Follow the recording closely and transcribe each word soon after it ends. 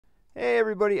Hey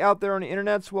everybody out there on the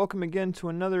internets, welcome again to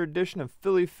another edition of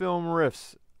Philly Film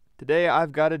Riffs. Today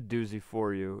I've got a doozy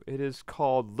for you. It is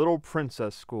called Little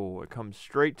Princess School. It comes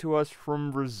straight to us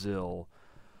from Brazil.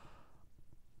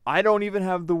 I don't even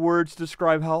have the words to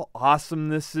describe how awesome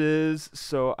this is,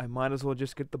 so I might as well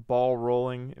just get the ball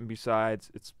rolling, and besides,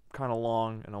 it's kind of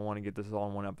long and I want to get this all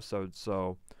in one episode,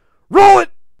 so roll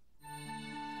it!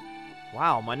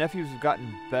 Wow, my nephews have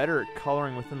gotten better at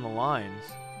coloring within the lines.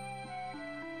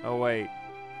 Oh wait,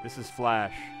 this is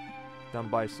Flash, done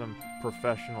by some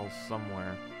professionals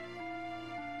somewhere.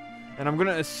 And I'm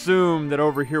gonna assume that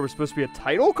over here was supposed to be a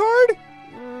title card?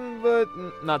 But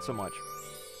not so much.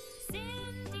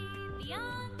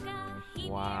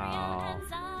 Wow.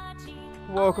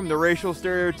 Welcome to Racial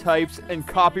Stereotypes and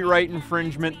Copyright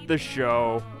Infringement, the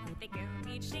show.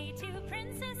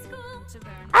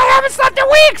 I haven't slept in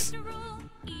weeks!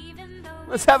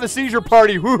 Let's have a seizure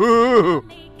party, woohoo!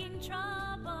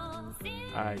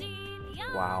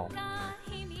 Wow.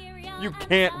 You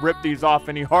can't rip these off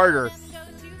any harder.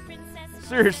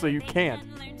 Seriously, you can't.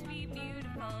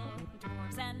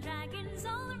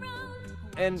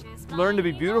 And learn to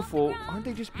be beautiful. Aren't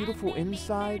they just beautiful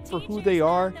inside for who they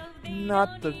are,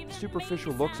 not the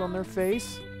superficial looks on their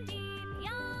face?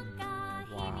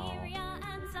 Wow.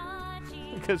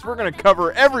 Because we're going to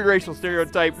cover every racial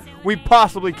stereotype we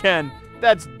possibly can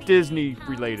that's Disney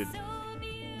related.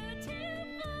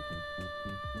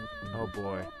 Oh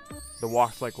boy, the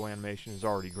walk cycle animation is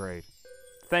already great.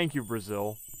 Thank you,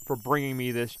 Brazil, for bringing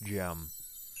me this gem.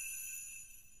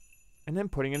 And then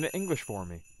putting it into English for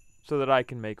me, so that I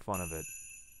can make fun of it.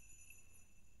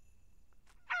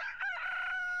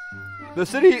 The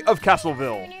city of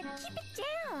Castleville. Keep it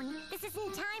down. This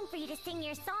isn't time for you to sing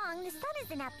your song. The sun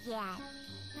isn't up yet.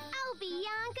 Oh,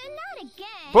 Bianca, not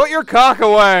again. Put your cock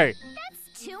away!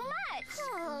 That's too much.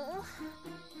 Oh.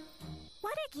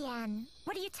 What again?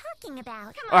 What are you talking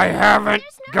about? Come on, I haven't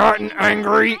gotten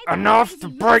angry enough to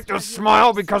break the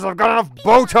smile because I've got enough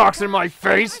Botox in my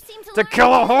face to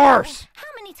kill a horse! How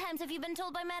many times have you been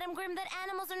told by Madam Grimm that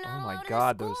animals are not Oh allowed my in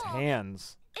god, the those school?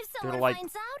 hands. If They're someone like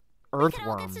finds out, we could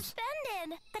all get earthworms.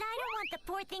 suspended. But I don't want the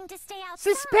poor thing to stay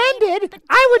outside. Suspended? But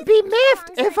I would be Disney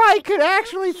miffed belongs if in I the could kitchen.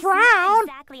 actually She's not frown.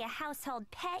 exactly a household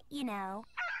pet, you know.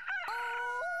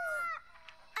 Oh,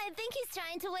 I think he's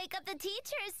trying to wake up the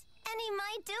teachers, and he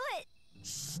might do it.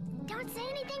 Shh, don't say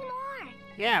anything more.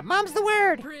 Yeah, mom's the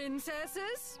word.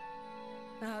 Princesses?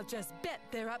 I'll just bet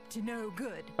they're up to no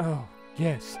good. Oh,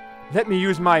 yes. Let me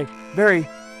use my very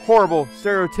horrible,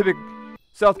 stereotypic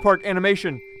South Park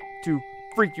animation to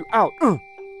freak you out.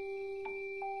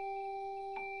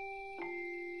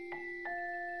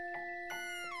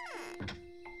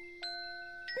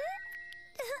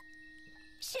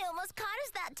 She almost caught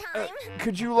us that time.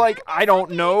 Could you, like, I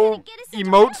don't know,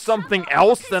 emote something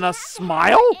else than a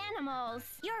smile? Animals.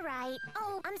 You're right.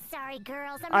 Oh, I'm sorry,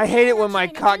 girls. I hate it when my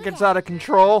cock gets out of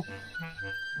control.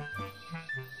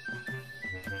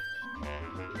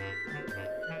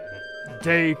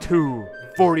 Day 2,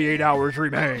 48 hours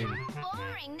remain.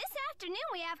 Boring. This afternoon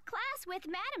we have class with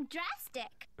Madam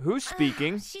Drastic. Who's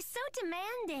speaking? She's so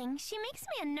demanding. She makes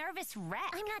me a nervous wreck.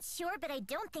 I'm not sure, but I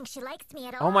don't think she likes me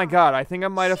at all. Oh my god, I think I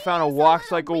might have found a She is walk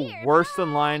little cycle weird. worse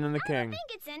than Lion and the I King. don't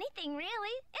think it's anything,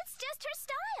 really. It's just her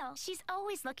style. She's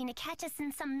always looking to catch us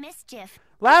in some mischief.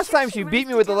 Last I'm time sure she runs beat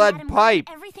me to with a tell lead Madam Grimm pipe.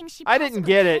 everything she I didn't possibly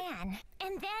get it. can.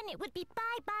 And then it would be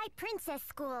bye-bye Princess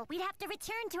School. We'd have to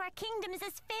return to our kingdoms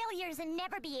as failures and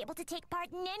never be able to take part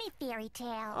in any fairy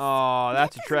tales. Oh,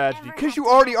 that's a That doesn't tragedy. ever Because you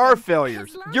have to already are happen. failures.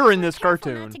 As long You're as in we're this careful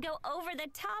cartoon. not to go over the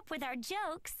top with our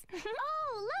jokes.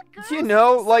 Oh, look, girls. You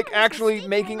know, like Someone's actually mistaken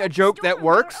making and a left joke the that store door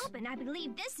works. open. I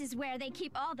believe this is where they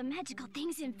keep all the magical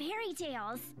things in fairy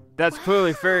tales. That's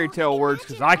clearly fairy Wow, tale words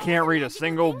because imagine I all can't the read a magical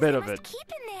single things bit they of must it.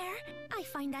 Keep in there. I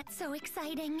find that so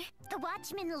exciting. The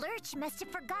watchman Lurch must have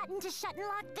forgotten to shut and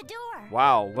lock the door.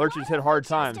 Wow, Lurch has hit hard Just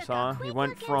times, took a huh? He quick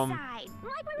went look from inside,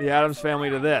 like we the were Addams passing family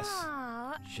to by. this.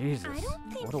 Aw, Jesus, I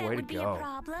don't think what a that way to would be a go.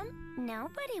 problem.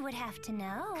 Nobody would have to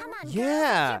know. Come on,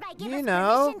 Yeah, girls, give you us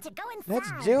know, permission to go let's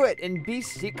inside. do it and be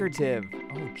secretive.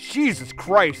 Oh, Jesus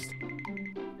Christ.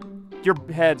 Your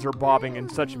heads are bobbing in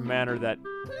such a manner that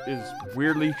is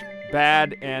weirdly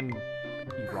bad and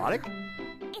erotic.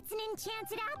 It's an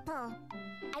enchanted apple.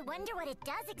 I wonder what it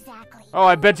does exactly. Oh,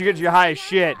 I bet you get you high as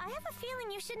shit. I have a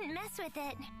feeling you shouldn't mess with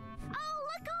it. Oh,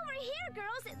 look over here,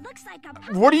 girls. It looks like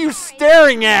a What are you pumpkin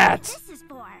staring carriage. at? This is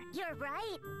for. You're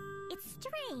right. It's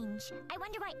strange. I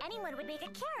wonder why anyone would make a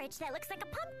carriage that looks like a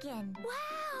pumpkin. Wow.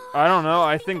 I don't know.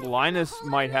 I think I found a Linus whole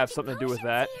might have magic something to do with potions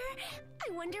that. here.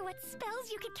 I wonder what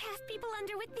spells you could cast people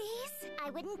under with these. I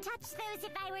wouldn't touch those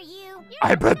if I were you.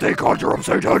 I bet they conjure up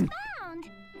Satan. Found.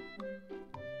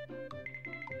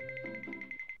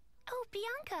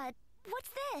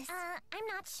 this? I'm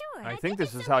not sure. I think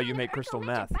this is how you make crystal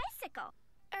meth. Bicycle.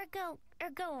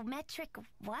 Ergometric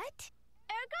what?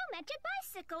 Ergometric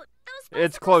bicycle. Those It's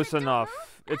bicycles close that don't enough.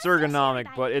 move? It's I've never seen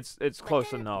ergonomic, a but it's But close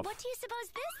then, enough. What do you suppose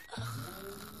this?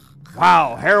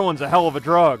 Wow, heroin's a hell of a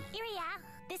drug. Iria,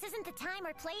 this isn't the time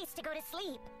or place to go to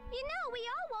sleep. You know, we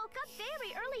all woke up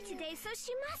very early today, so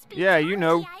she must be. Yeah, you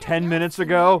know, tired. I don't 10 know. minutes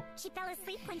ago. She fell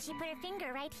asleep when she put her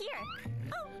finger right here.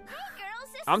 Oh, hey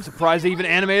girls, this I'm is surprised they Sarah. even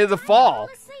animated the I'm fall.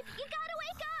 asleep. You gotta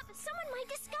wake up. Someone might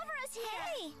discover us here.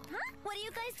 Hey, huh? What are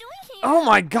you guys doing here? Oh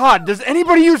my god, does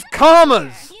anybody use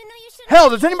commas? You know you should. Hell,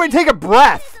 does anybody take a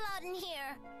breath? allowed in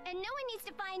here, and no one needs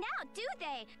to find out, do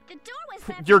they? The door was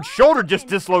left Your wide shoulder just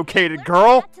open. dislocated, Whoever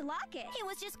girl. forgot to lock it. He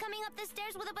was just coming up the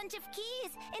stairs with a bunch of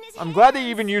keys in his I'm glad they hands.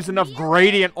 even used enough You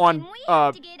gradient and on we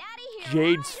have to get outta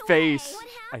here Jade's right face. away.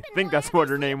 I What think that's happened? what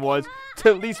her name was, to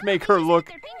at least make her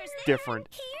look different.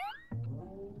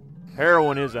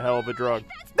 Heroin is a hell of a drug.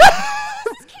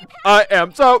 I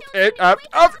am so up.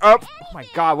 Oh my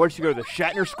god, where did she go to the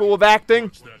Shatner School of Acting?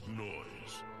 What's that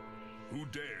noise? Who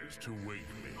dares to wake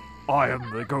me? I am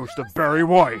the ghost of Barry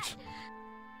White.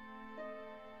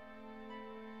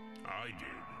 I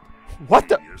did. What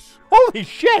the? Yes, Holy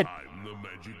shit! I'm the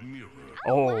magic mirror.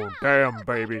 Oh, damn,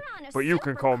 baby. But you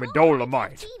can call me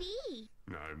Dolomite.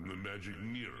 I'm the magic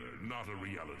mirror, not a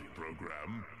reality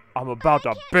program. I'm about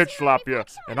to bitch slap you,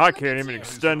 and I can't even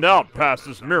extend out past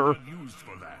this mirror. I'm not used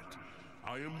for that.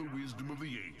 I am the wisdom of the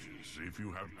ages. If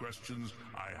you have questions,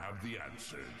 I have the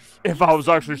answers. If I was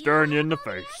actually staring you in the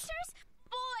face.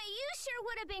 Boy, you sure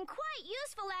would have been quite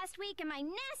useful last week in my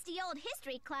nasty old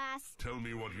history class. Tell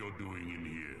me what you're doing in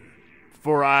here.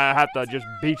 Before I have to just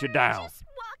beat you down. Just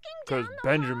walking 'Cause down the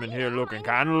Benjamin hall, here you know, looking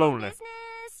minding kinda my own lonely.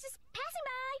 business, just passing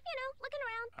by, you know, looking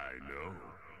around. I know.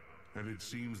 And it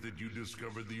seems that you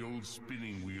discovered the old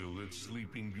spinning wheel that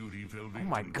Sleeping Beauty fell victim Oh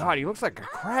my to. god, he looks like a Is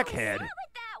crackhead. that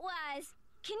what that was?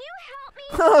 Can you help me?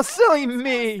 Oh, silly My friends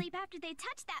fell me. asleep after they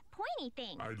touched that pointy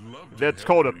thing. I'd love to That's help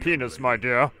called a you, young penis, lady, my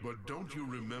dear. But don't you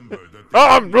remember that Oh,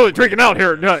 I'm really freaking out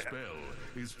here. that spell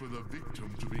is for the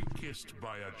victim to be kissed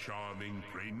by a charming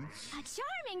prince? A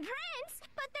charming prince?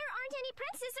 But there aren't any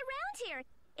princes around here.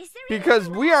 Is there Because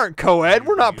anyone we aren't co-ed,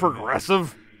 we're not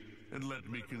progressive. And let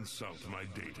me consult my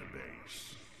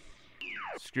database.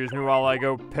 Excuse me while I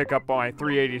go pick up my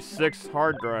 386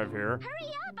 hard drive here. Hurry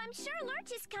up, I'm sure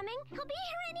Lurch is coming. He'll be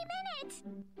here any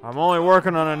minute. I'm only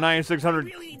working on a 9600,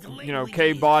 Really need to you know, label each of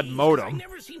K-baud these keys, 'cause I modem.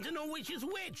 never seem to know which is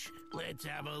which. Let's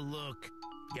have a look.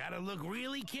 Gotta look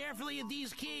really carefully at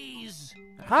these keys.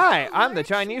 Hi, I'm the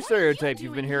Chinese stereotype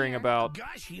you've been hearing about.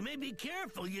 Gosh, you may be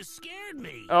careful. You scared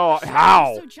me. Oh,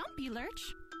 how? So jumpy,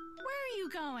 Lurch. Where are you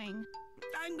going?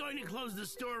 I'm going to close the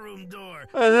storeroom door.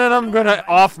 And then I'm gonna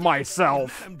off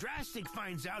myself. If Madam Drastic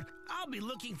finds out, I'll be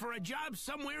looking for a job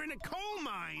somewhere in a coal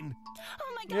mine.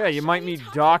 Oh my gosh. Yeah, you might are meet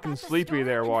talking Doc about and the Sleepy store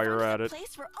there in while front you're of at the it.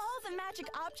 place where all the magic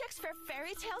objects for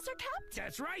fairy tales are kept?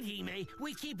 That's right, Hime.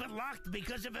 We keep it locked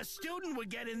because if a student would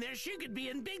get in there, she could be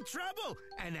in big trouble.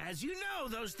 And as you know,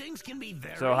 those things can be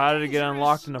very So how did it get dangerous.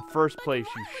 unlocked in the first But place,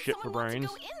 why you would shit for someone want to brains?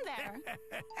 go in there?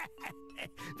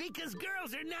 Because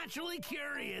girls are naturally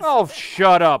curious. Oh,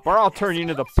 shut up, or I'll turn you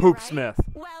into the poop Right? smith.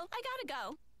 Well, I gotta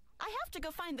go. I have to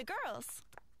go find the girls.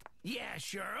 Yeah,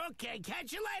 sure. Okay,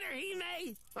 catch you later,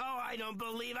 He-Man. Oh, I don't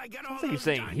believe I got all think he's those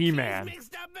saying darn He-Man. keys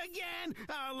mixed up again.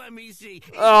 Oh, let me see.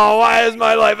 Oh, why is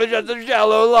my life just a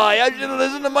shallow lie? I should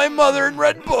listen to my mother and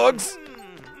read books.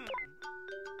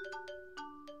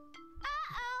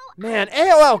 Uh-oh. Man,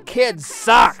 AOL Kids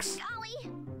sucks.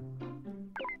 Golly.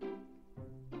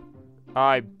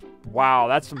 Wow,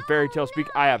 that's some fairy tale speak.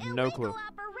 I have no Illegal clue.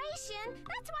 operation?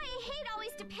 That's why I hate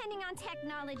always depending on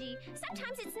technology.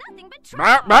 Sometimes it's nothing but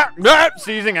Bah, trouble. bah, bah,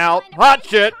 seizing out. Hot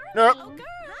shit. Nope. Oh,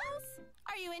 girls.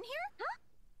 Are you in here?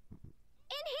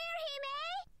 In here,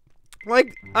 Hime?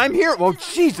 Like, I'm here. Well,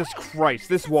 Jesus Christ,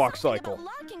 this walk Something cycle. about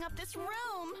locking up this room.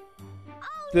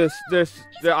 Oh,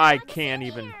 I can't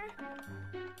even.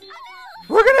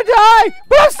 We're gonna die,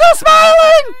 but I'm still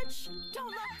smiling! Lurch, don't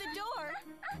lock the door.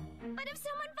 but if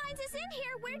someone finds us in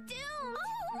here, we're doomed.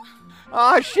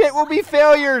 Aw, shit, we'll be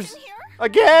failures. In here?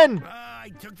 Again.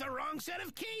 I took the wrong set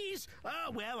of keys.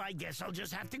 Oh, well, I guess I'll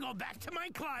just have to go back to my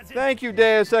closet. Thank you,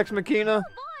 Deus Ex Machina.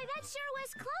 Boy, that sure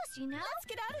was close, you know. Let's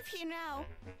get out of here now.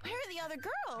 Where are the other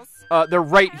girls? They're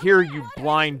right here, you What are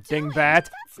blind you doing? dingbat.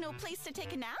 That's no place to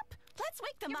take a nap. Let's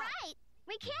wake them You're up. right.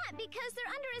 We can't because they're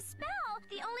under a spell.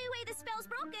 The only way the spell's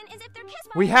broken is if they're kissed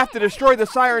by We a have to man. destroy the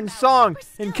siren's song We're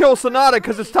still and kill Sonata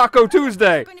because it's Taco They're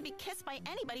Tuesday. going to be kissed by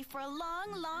anybody for a long,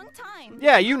 long time.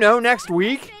 Yeah, you know, next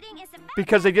week. Frustrating is the fact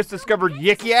Because they that just the discovered school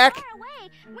Yik is so Yak. far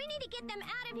away. We need to get them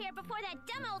out out of here before that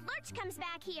dumb old lurch comes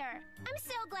back here. I'm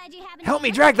so glad you haven't. Help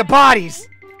me drag the bodies!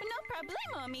 No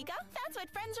problemo, amiga. That's what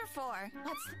friends are for.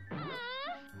 Let's...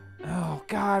 Oh,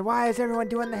 God, why is everyone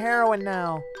doing the heroin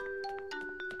now?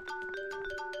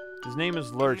 His name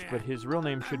is Lurch, but his real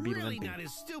name should be I'm really Limpy. not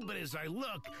as stupid as I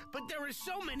look, but there are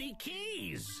so many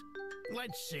keys.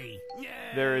 Let's see.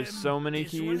 There is so many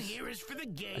this one keys? here is for the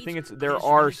gate. I think it's This there one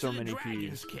are is so for the many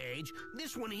dragon's keys. Cage.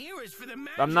 This one here is for the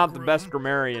I'm not the magic best room.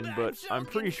 grammarian, but so I'm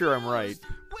pretty sure I'm right. confused.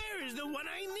 Where is the one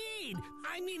I need?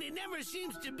 I mean, it never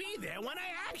seems to be there when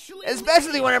I actually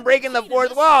Especially need when it. I'm breaking the Key to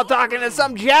fourth wall talking to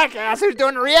storeroom. some jackass who's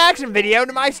doing a reaction video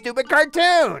to my stupid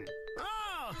cartoon.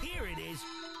 Oh, here it is.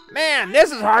 Man,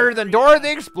 this is harder than Dora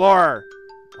the Explorer.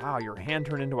 Wow, your hand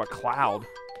turned into a cloud.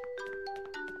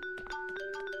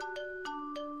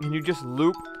 And you just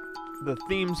loop the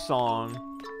theme song.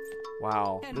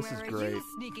 Wow, And this where is are great. you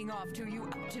sneaking off to, you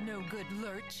up to no good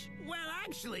lurch? Well,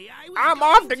 actually, I'm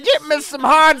off to get me some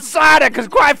hard cider, because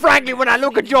quite frankly, when I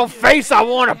look at your face, I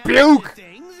want to puke.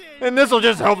 And this'll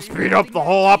just help speed up the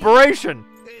whole operation.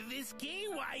 This key,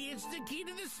 why, it's the key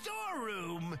to the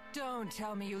storeroom. Don't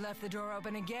tell me you left the door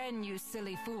open again, you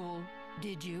silly fool.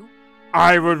 Did you?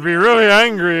 I would be really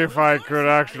angry if I could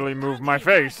actually move my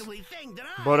face.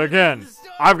 But again,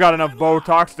 I've got enough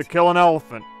Botox to kill an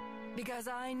elephant. Because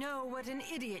I know what an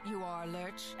idiot you are,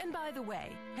 Lurch. And by the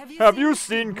way, Have you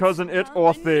seen Cousin It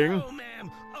or Thing? No,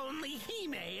 ma'am. Only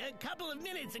Hime a couple of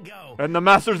minutes ago. And the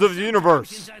Masters of the Universe?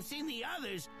 Since I've seen the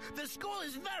others, the school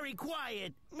is very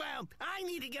quiet. Well, I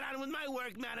need to get on with my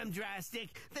work, Madam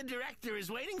Drastic. The director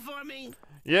is waiting for me.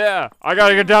 Yeah, I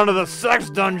gotta get down to the sex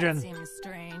dungeon. Seems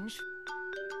strange.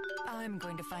 I'm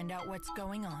going to find out what's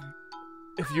going on.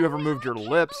 If you ever moved your lips.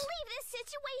 Believe this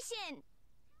situation.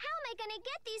 How am I gonna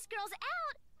get these girls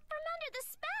out from under the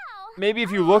spell? Maybe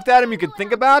if you looked at him, you could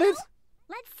think about it?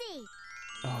 Let's see.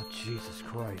 Oh, Jesus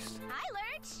Christ. Hi,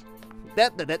 Lurch.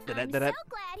 That. I'm so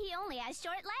glad he only has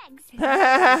short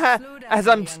legs. As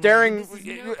I'm staring.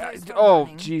 Oh,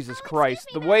 Jesus Christ.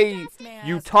 The way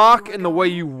you talk and the way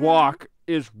you walk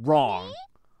is wrong.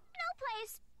 No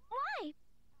place. Why?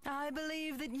 I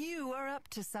believe that you are up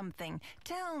to something.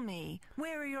 Tell me,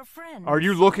 where are your friends? Are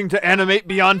you looking to animate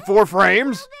beyond 4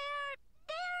 frames?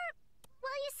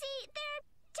 Well, you see, they're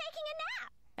taking a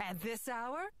nap. At this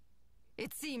hour?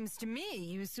 It seems to me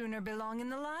you sooner belong in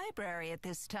the library at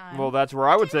this time. Well, that's where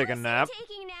I would take a nap.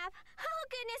 Taking a nap. Oh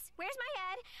goodness, where's my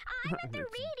head? I'm at the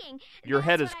reading. Your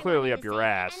head That's is what I clearly wanted up to your say,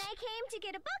 ass. And I came to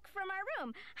get a book from our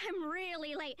room. I'm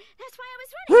really late. That's why I was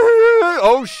running.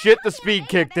 Oh shit, the speed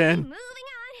kicked in. Moving on.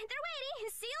 They're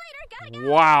waiting. See you later. Gotta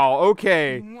go. Wow,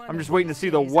 okay. One I'm of just waiting to these see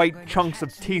the days I'm white going to chunks of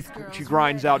catch teeth these girls she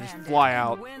grinds out just red-handed, fly and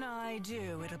out. when I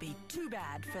do, it'll be too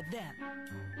bad for them.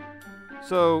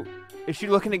 So, is she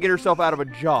looking to get herself out of a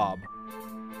job?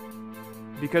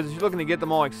 Because if she's looking to get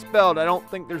them all expelled, I don't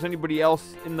think there's anybody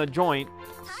else in the joint.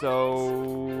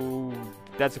 So,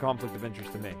 that's a conflict of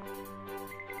interest to me.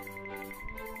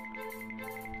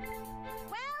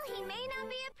 Well, he may not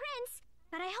be a prince,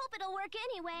 but I hope it'll work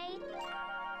anyway.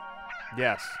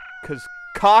 Yes, because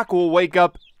cock will wake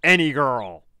up any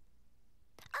girl.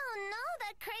 Oh no,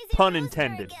 that crazy Pun rooster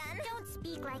intended. again. Don't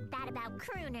speak like that about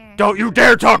Crooner. Don't you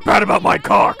dare talk bad about my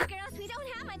cock! Hey, girls, we don't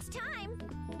have much time.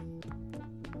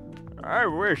 I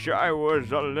wish I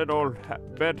was a little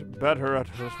bit better at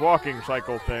this walking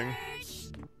cycle thing.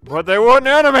 But they wouldn't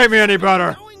animate me any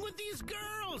better. Going with these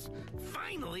girls.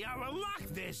 Finally, I'll unlock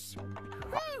this.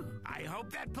 Whew. I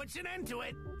hope that puts an end to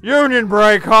it. Union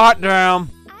break, hot damn.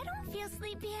 I don't feel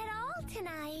sleepy at all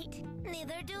tonight.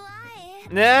 Neither do I.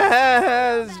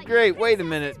 That's great. Wait a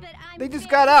minute. But I'm They just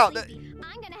very got out. sleepy.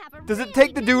 I'm gonna have a Does it really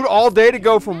take the big dude nap. all day to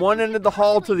go from one end of the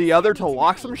hall to the other to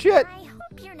lock some shit? I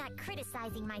hope you're not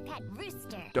criticizing my pet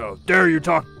rooster. How dare you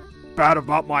talk bad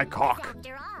about my cock?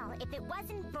 After all, if it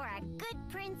wasn't for our good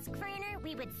Prince Crooner,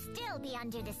 we would still be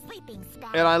under the sleeping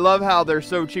spell. And I love how they're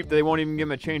so cheap they won't even give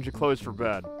him a change of clothes for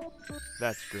bed.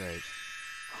 That's great.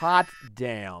 Hot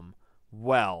damn.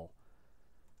 Well,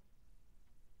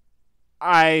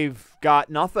 I've got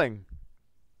nothing.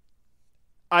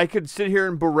 I could sit here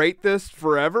and berate this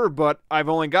forever, but I've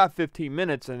only got 15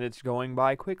 minutes and it's going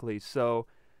by quickly. So,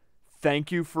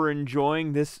 thank you for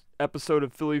enjoying this episode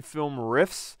of Philly Film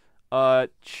Riffs.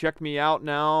 Check me out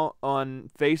now on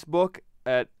Facebook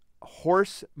at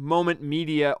Horse Moment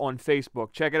Media on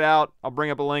Facebook. Check it out. I'll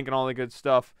bring up a link and all the good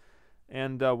stuff.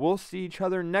 And we'll see each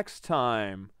other next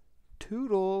time.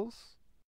 Toodles.